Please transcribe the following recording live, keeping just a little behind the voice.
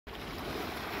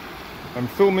I'm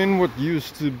filming what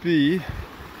used to be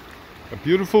a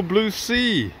beautiful blue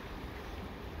sea.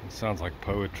 It sounds like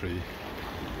poetry,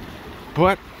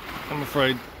 but I'm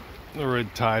afraid the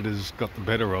red tide has got the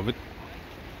better of it.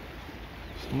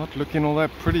 It's not looking all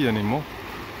that pretty anymore.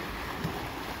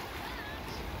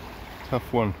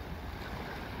 Tough one.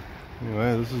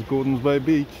 Anyway, this is Gordons Bay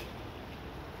Beach.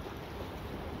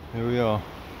 Here we are.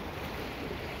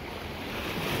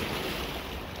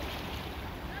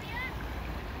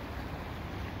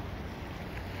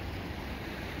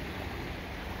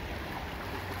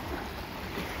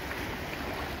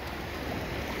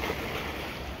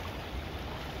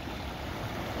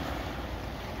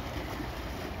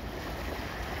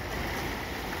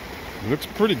 It looks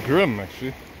pretty grim,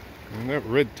 actually. I mean, that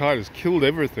red tide has killed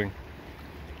everything.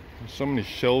 There's so many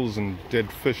shells and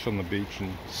dead fish on the beach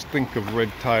and stink of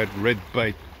red tide, red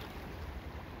bait.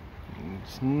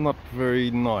 It's not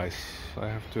very nice, I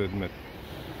have to admit.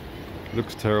 It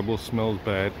looks terrible, smells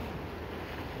bad.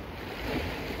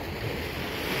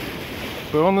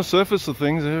 But on the surface of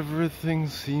things, everything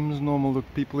seems normal. Look,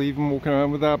 people even walking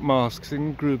around without masks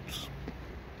in groups.